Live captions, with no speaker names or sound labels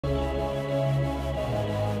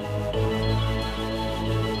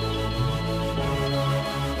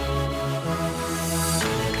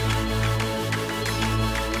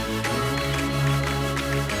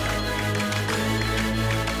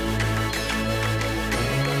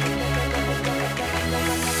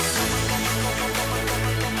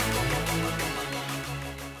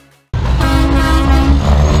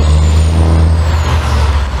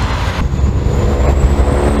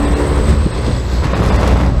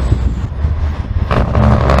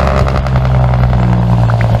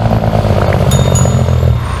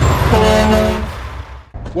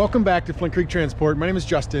Welcome back to Flint Creek Transport. My name is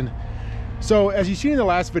Justin. So as you seen in the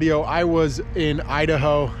last video, I was in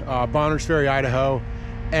Idaho, Bonners Ferry, Idaho,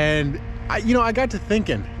 and I got to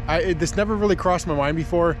thinking, this never really crossed my mind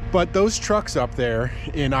before, but those trucks up there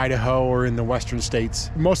in Idaho or in the western states,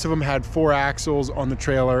 most of them had 4 axles on the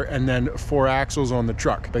trailer and then 4 axles on the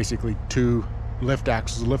truck. Basically 2 lift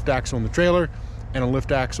axles, a lift axle on the trailer and a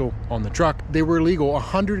lift axle on the truck. They were illegal,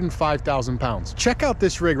 105,000 pounds. Check out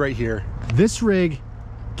this rig right here. This rig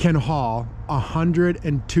can haul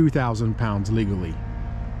 102,000 pounds legally.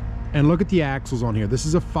 And look at the axles on here. This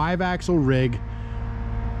is a 5-axle rig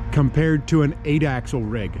compared to an 8-axle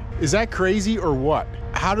rig. Is that crazy or what?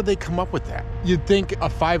 How did they come up with that? You'd think a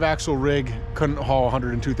 5-axle rig couldn't haul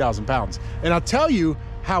 102,000 pounds. And I'll tell you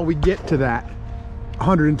how we get to that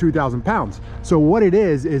 102,000 pounds. So what it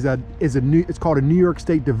is it's called a New York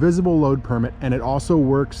State divisible load permit, and it also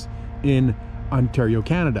works in Ontario,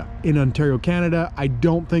 Canada. In Ontario, Canada, I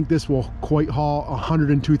don't think this will quite haul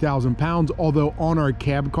 102,000 pounds, although on our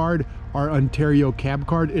cab card, our Ontario cab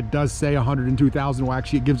card, it does say 102,000. Well,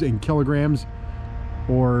 actually it gives it in kilograms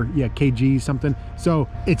or kg something. So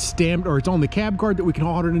it's stamped, or it's on the cab card that we can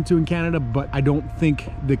haul 102 in Canada, but I don't think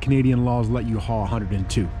the Canadian laws let you haul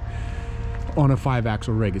 102 on a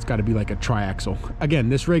 5-axle rig. It's got to be like a tri-axle. Again,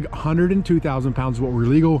 this rig, 102,000 pounds is what we're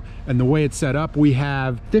legal, and the way it's set up, we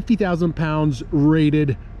have 50,000 pounds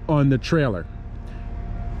rated on the trailer,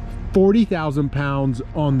 40,000 pounds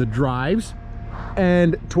on the drives,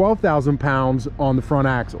 and 12,000 pounds on the front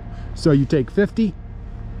axle. So you take 50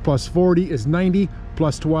 plus 40 is 90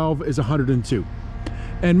 plus 12 is 102.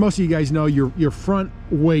 And most of you guys know your front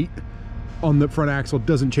weight on the front axle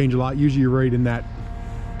doesn't change a lot. Usually you're right in that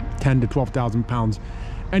 10 to 12,000 pounds.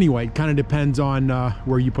 Anyway, it kind of depends on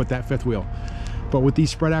where you put that fifth wheel. But with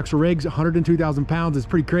these spread axle rigs, 102,000 pounds is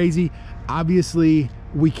pretty crazy. Obviously,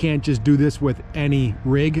 we can't just do this with any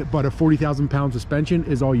rig, but a 40,000 pound suspension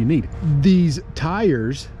is all you need. These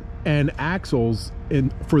tires and axles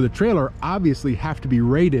for the trailer obviously have to be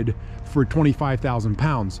rated for 25,000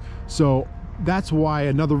 pounds. So that's why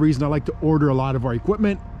another reason I like to order a lot of our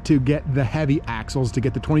equipment, to get the heavy axles, to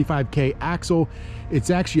get the 25K axle. It's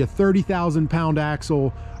actually a 30,000 pound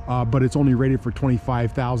axle, but it's only rated for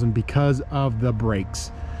 25,000 because of the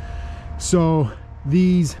brakes. So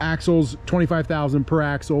these axles, 25,000 per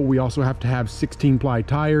axle. We also have to have 16 ply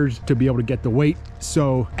tires to be able to get the weight.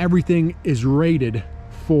 So everything is rated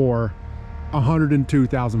for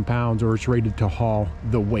 102,000 pounds, or it's rated to haul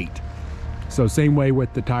the weight. So same way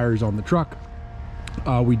with the tires on the truck.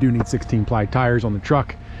 We do need 16 ply tires on the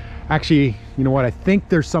truck. Actually, you know what? I think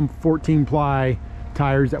there's some 14 ply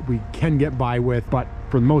tires that we can get by with, but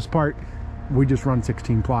for the most part, we just run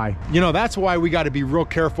 16 ply. That's why we got to be real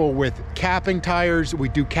careful with capping tires. We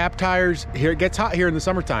do cap tires. Here, it gets hot here in the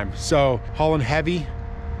summertime. So hauling heavy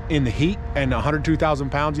in the heat and 102,000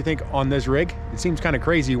 pounds, you think, on this rig? It seems kind of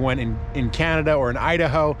crazy when in Canada or in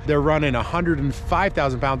Idaho, they're running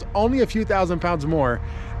 105,000 pounds, only a few thousand pounds more,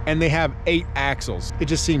 and they have 8 axles. It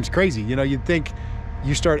just seems crazy. You'd think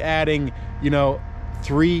you start adding,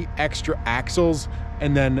 3 extra axles,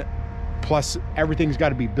 and then plus everything's got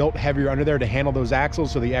to be built heavier under there to handle those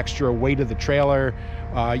axles. So the extra weight of the trailer,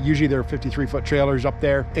 usually there are 53-foot trailers up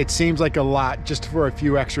there. It seems like a lot just for a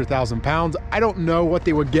few extra 1,000 pounds. I don't know what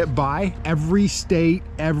they would get by. Every state,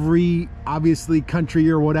 every obviously country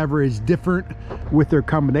or whatever is different with their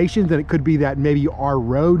combinations, and it could be that maybe our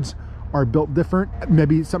roads are built different.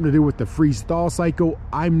 Maybe something to do with the freeze-thaw cycle.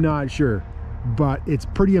 I'm not sure. But it's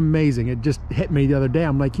pretty amazing. It just hit me the other day.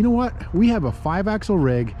 I'm like, you know what? We have a 5-axle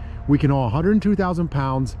rig. We can haul 102,000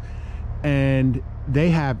 pounds, and they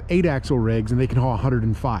have 8-axle rigs, and they can haul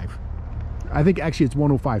 105. I think actually it's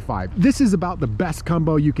 105.5. This is about the best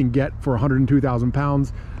combo you can get for 102,000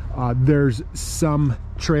 pounds. There's some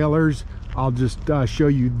trailers. I'll just show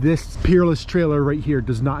you. This Peerless trailer right here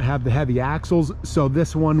does not have the heavy axles, so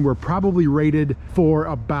this one we're probably rated for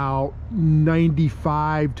about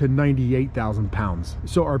 95 to 98,000 pounds.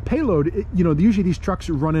 So our payload, usually these trucks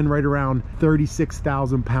run in right around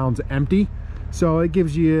 36,000 pounds empty, so it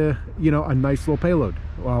gives you a nice little payload,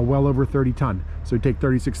 well over 30 ton. So you take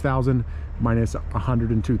 36,000 minus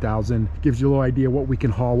 102,000, gives you a little idea what we can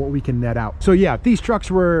haul, what we can net out. So yeah, these trucks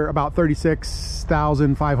were about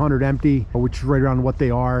 36,500 empty, which is right around what they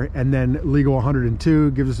are, and then legal 102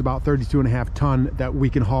 gives us about 32.5 ton that we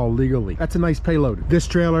can haul legally. That's a nice payload. This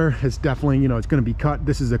trailer is definitely, it's going to be cut.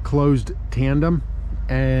 This is a closed tandem,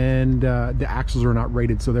 and the axles are not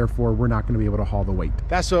rated, so therefore we're not going to be able to haul the weight.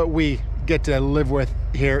 That's what we get to live with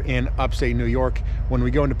here in upstate New York. When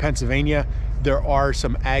we go into Pennsylvania, there are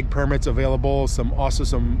some ag permits available, also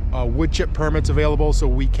some wood chip permits available, so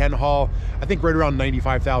we can haul, I think, right around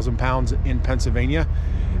 95,000 pounds in Pennsylvania.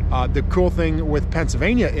 The cool thing with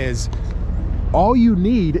Pennsylvania is all you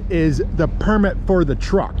need is the permit for the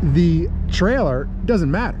truck. The trailer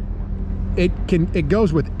doesn't matter. It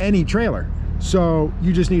goes with any trailer. So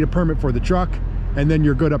you just need a permit for the truck, and then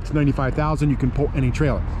you're good up to 95,000. You can pull any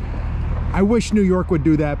trailer. I wish New York would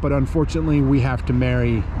do that, but unfortunately we have to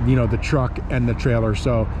marry, you know, the truck and the trailer.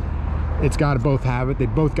 So it's got to both have it. They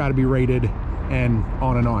both got to be rated, and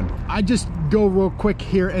on and on. I just go real quick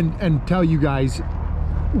here and tell you guys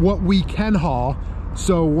what we can haul.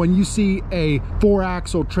 So when you see a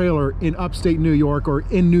 4-axle trailer in upstate New York or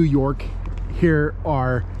in New York, here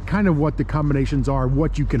are kind of what the combinations are,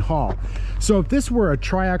 what you can haul. So if this were a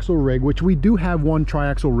triaxle rig, which we do have one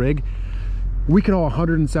triaxle rig, we can haul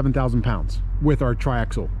 107,000 pounds with our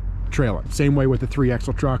triaxle trailer. Same way with a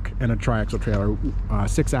 3-axle truck and a triaxle trailer.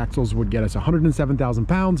 6 axles would get us 107,000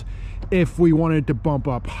 pounds. If we wanted to bump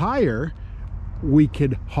up higher, we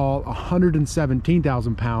could haul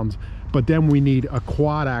 117,000 pounds, but then we need a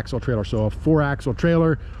quad axle trailer, so a 4-axle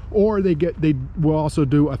trailer, or they will also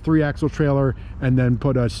do a 3-axle trailer and then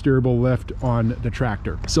put a steerable lift on the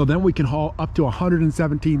tractor. So then we can haul up to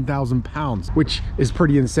 117,000 pounds, which is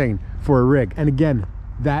pretty insane for a rig. And again,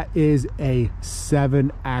 that is a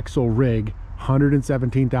 7-axle rig,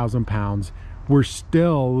 117,000 pounds. We're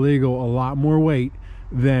still legal a lot more weight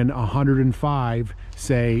than 105,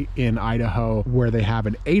 say in Idaho, where they have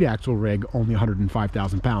an 8-axle rig, only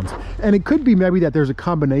 105,000 pounds. And it could be maybe that there's a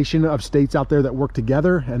combination of states out there that work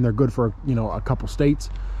together and they're good for, you know, a couple states.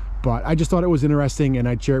 But I just thought it was interesting and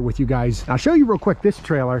I'd share it with you guys. I'll show you real quick. This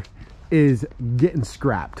trailer is getting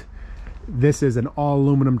scrapped. This is an all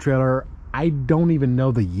aluminum trailer. I don't even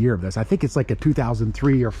know the year of this. I think it's like a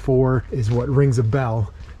 2003 or 4 is what rings a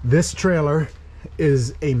bell. This trailer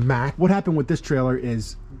is a Mack. What happened with this trailer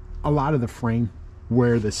is a lot of the frame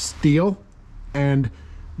where the steel and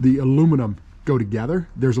the aluminum go together,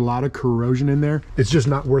 there's a lot of corrosion in there. It's just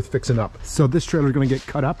not worth fixing up. So this trailer is going to get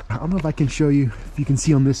cut up. I don't know if I can show you, if you can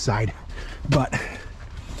see on this side, but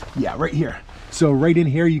yeah, right here. So right in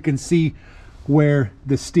here you can see where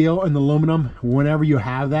the steel and the aluminum, whenever you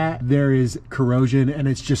have that, there is corrosion and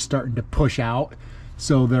it's just starting to push out.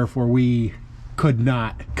 So therefore we could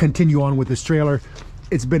not continue on with this trailer.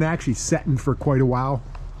 It's been actually setting for quite a while.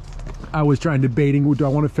 I was trying debating, do I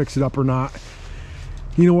want to fix it up or not?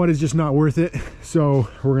 You know what, it's just not worth it. So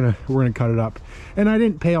we're gonna cut it up. And I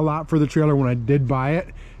didn't pay a lot for the trailer when I did buy it,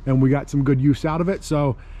 and we got some good use out of it.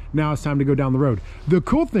 So now it's time to go down the road. The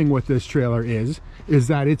cool thing with this trailer is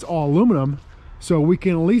that it's all aluminum, so we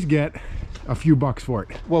can at least get a few bucks for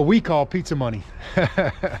it. What we call pizza money.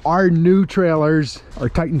 Our new trailers, our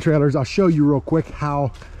Titan trailers, I'll show you real quick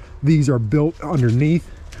how these are built underneath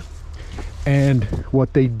and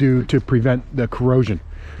what they do to prevent the corrosion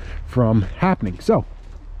from happening. So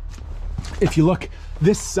if you look,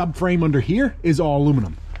 this subframe under here is all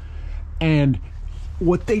aluminum, and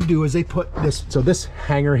what they do is they put this, so this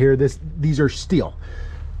hanger here, these are steel.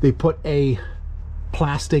 They put a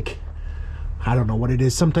plastic, I don't know what it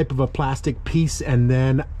is, some type of a plastic piece, and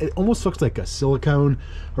then it almost looks like a silicone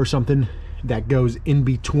or something that goes in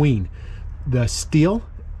between the steel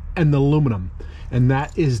and the aluminum, and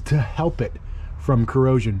that is to help it from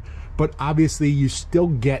corrosion. But obviously you still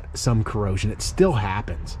get some corrosion. It still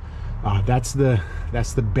happens. That's the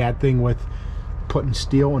bad thing with putting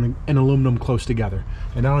steel and aluminum close together.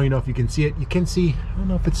 And I don't even know if you can see it. You can see, I don't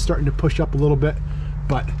know if it's starting to push up a little bit,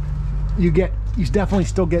 but you definitely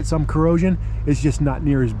still get some corrosion. It's just not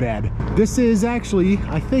near as bad. This is actually,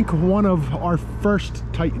 I think, one of our first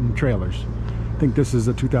Titan trailers. I think this is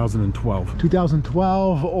a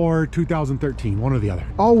 2012 or 2013, one or the other.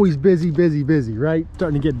 Always busy, right?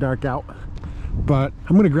 Starting to get dark out. But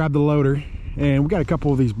I'm gonna grab the loader, and we got a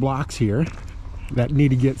couple of these blocks here that need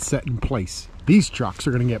to get set in place. These trucks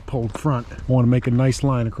are gonna get pulled front. I wanna make a nice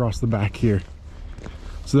line across the back here,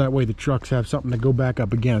 so that way the trucks have something to go back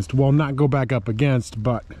up against. Well, not go back up against,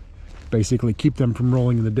 but basically keep them from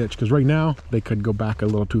rolling in the ditch, because right now they could go back a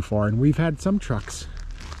little too far. And we've had some trucks,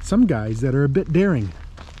 some guys that are a bit daring.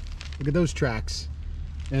 Look at those tracks,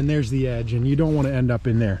 and there's the edge, and you don't want to end up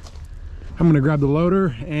in there. I'm gonna grab the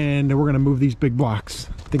loader and we're gonna move these big blocks.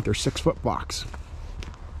 I think they're 6-foot blocks.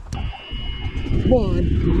 Come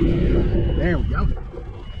on. There we go.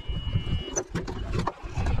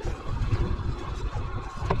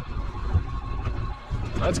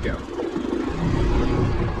 Let's go.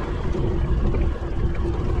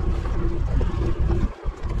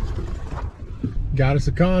 Got us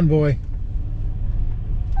a convoy.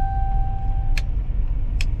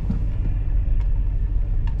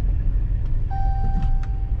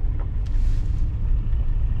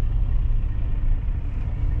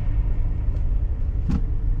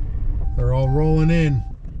 They're all rolling in.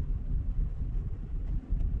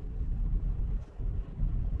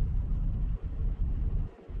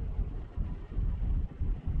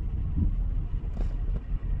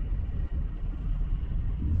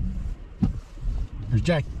 There's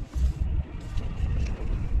Jay.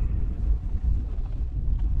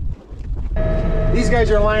 These guys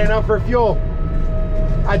are lining up for fuel.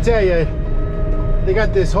 I tell you, they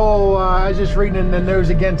got this whole, I was just reading in the news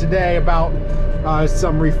again today about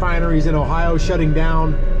some refineries in Ohio shutting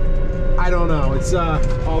down. I don't know, it's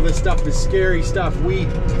all this stuff is scary stuff. We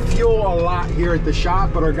fuel a lot here at the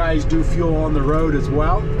shop, but our guys do fuel on the road as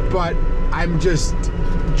well. But I'm just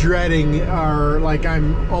dreading, or like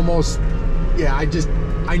I'm almost, yeah,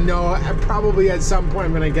 I know probably at some point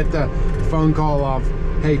I'm gonna get the phone call of,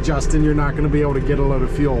 hey Justin, you're not gonna be able to get a load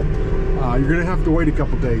of fuel. You're gonna have to wait a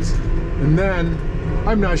couple days. And then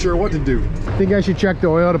I'm not sure what to do. Think I should check the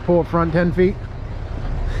oil to pull it front 10 feet?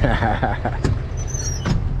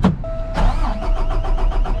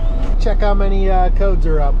 Check how many codes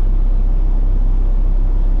are up.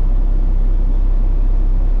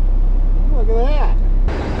 Look at that.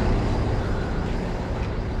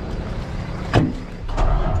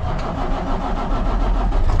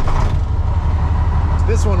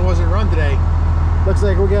 This one wasn't run today. Looks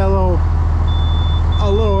like we got a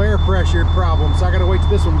little air pressure problem, so I gotta wait till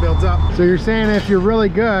this one builds up. So you're saying if you're really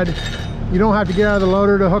good, you don't have to get out of the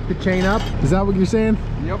loader to hook the chain up? Is that what you're saying?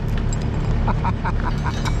 Yep.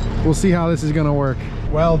 We'll see how this is gonna work.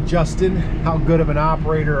 Well, Justin, how good of an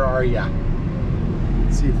operator are ya?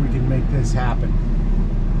 Let's see if we can make this happen.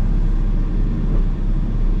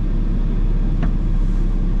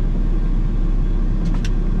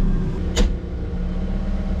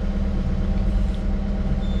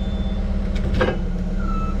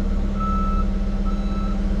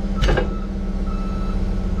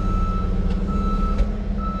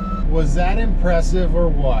 Was that impressive or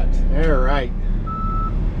what? All right.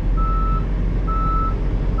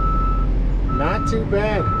 Not too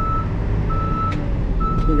bad.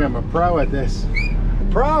 I think I'm a pro at this. The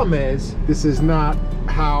problem is, this is not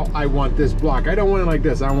how I want this block. I don't want it like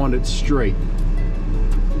this. I want it straight.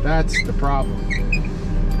 That's the problem.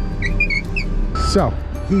 So,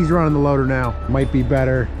 he's running the loader now. Might be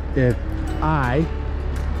better if I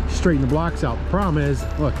straighten the blocks out. The problem is,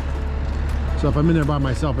 look, so if I'm in there by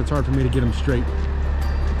myself, it's hard for me to get them straight.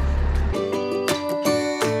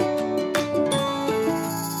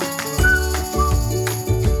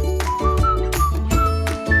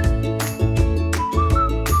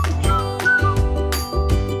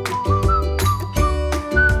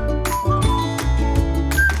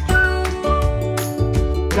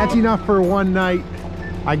 That's enough for one night.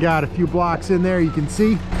 I got a few blocks in there, you can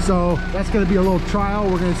see. So that's gonna be a little trial.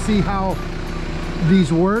 We're gonna see how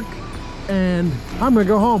these work. And I'm gonna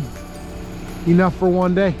go home. Enough for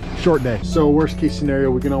one day, short day. So worst case scenario,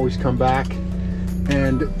 we can always come back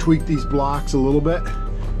and tweak these blocks a little bit.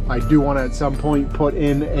 I do want to at some point put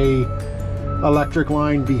in a electric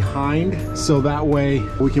line behind, so that way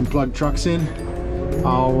we can plug trucks in.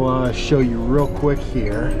 I'll show you real quick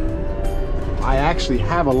here. I actually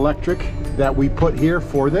have electric that we put here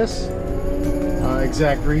for this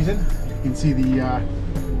exact reason. You can see the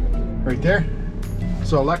right there.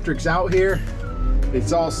 So electric's out here,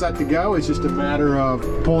 it's all set to go. It's just a matter of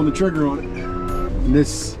pulling the trigger on it. And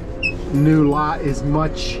this new lot is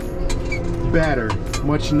much better,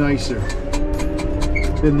 much nicer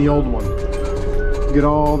than the old one. Get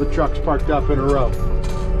all the trucks parked up in a row.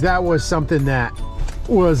 That was something that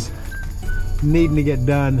was needing to get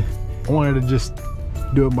done. I wanted to just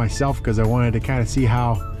do it myself because I wanted to kind of see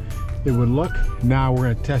how it would look. Now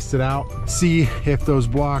we're gonna test it out, see if those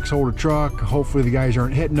blocks hold a truck. Hopefully the guys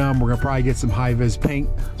aren't hitting them. We're gonna probably get some high-vis paint,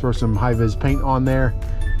 throw some high-vis paint on there.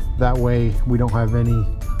 That way we don't have any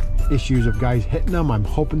issues of guys hitting them. I'm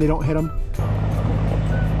hoping they don't hit them.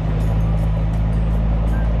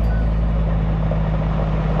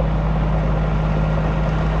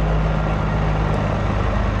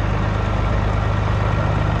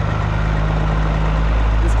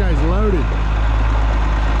 This guy's loaded.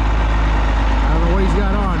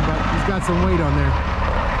 Got some weight on there.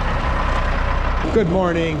 Good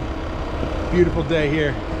morning. Beautiful day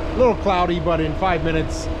here. A little cloudy, but in 5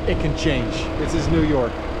 minutes it can change. This is New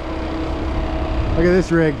York. Look at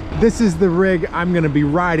this rig. This is the rig I'm gonna be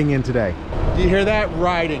riding in today. Do you hear that?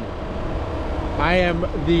 Riding. I am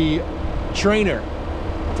the trainer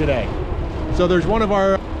today. So there's one of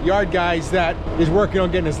our yard guys that is working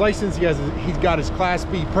on getting his license. He's got his Class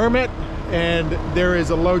B permit, and there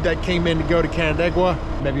is a load that came in to go to Canandaigua,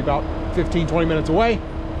 maybe about 15-20 minutes away.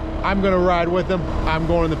 I'm gonna ride with him. I'm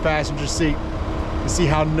going in the passenger seat to see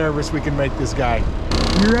how nervous we can make this guy.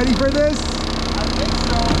 You ready for this? I think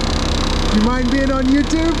so. You mind being on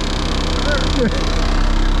YouTube? Sure.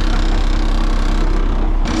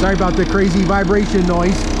 Sorry about the crazy vibration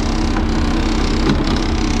noise.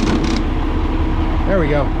 There we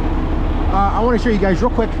go. I want to show you guys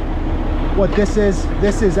real quick what this is.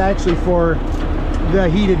 This is actually for the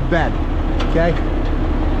heated bed, okay?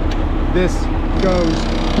 This goes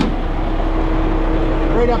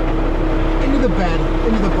right up into the bed,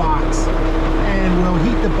 into the box, and will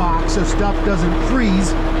heat the box so stuff doesn't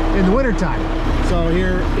freeze in the wintertime. So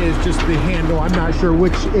here is just the handle. I'm not sure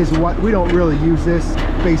which is what. We don't really use this.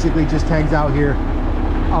 Basically just hangs out here.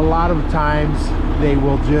 A lot of times they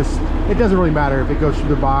will just, it doesn't really matter if it goes through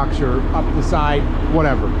the box or up the side,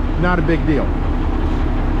 whatever. Not a big deal.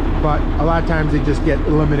 But a lot of times they just get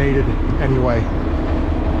eliminated anyway,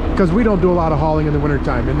 because we don't do a lot of hauling in the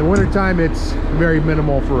wintertime. In the wintertime, it's very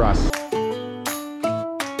minimal for us.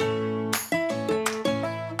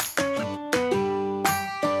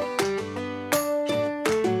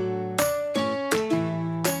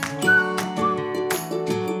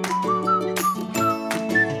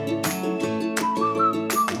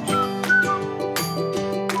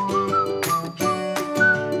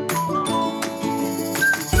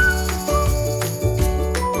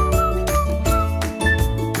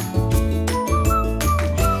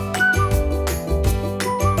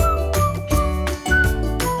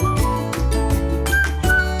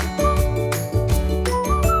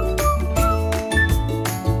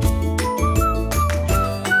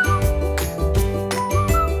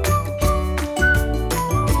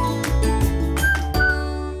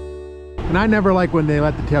 And I never like when they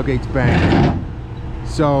let the tailgates bang.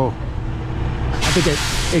 So I think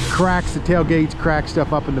it cracks the tailgates, cracks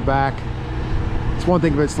stuff up in the back. It's one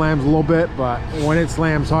thing if it slams a little bit, but when it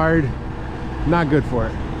slams hard, not good for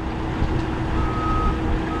it.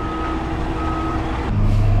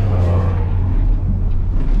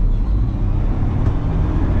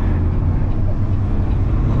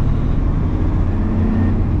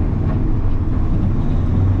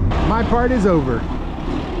 My part is over.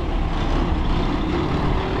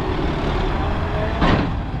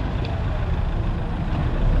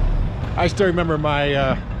 I still remember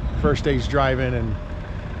my first days driving, and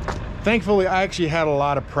thankfully I actually had a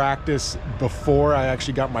lot of practice before I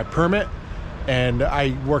actually got my permit. And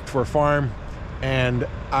I worked for a farm, and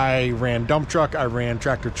I ran dump truck, I ran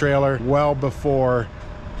tractor trailer well before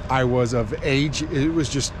I was of age. It was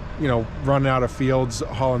just, you know, running out of fields,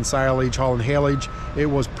 hauling silage, hauling haylage. It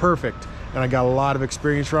was perfect, and I got a lot of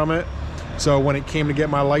experience from it. So when it came to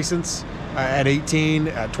get my license at 18,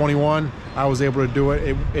 at 21, I was able to do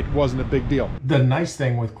it. It wasn't a big deal. The nice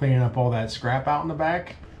thing with cleaning up all that scrap out in the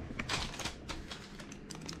back,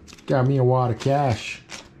 got me a wad of cash.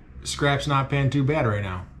 Scrap's not paying too bad right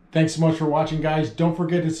now. Thanks so much for watching, guys. Don't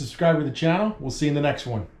forget to subscribe to the channel. We'll see you in the next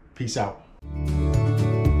one. Peace out.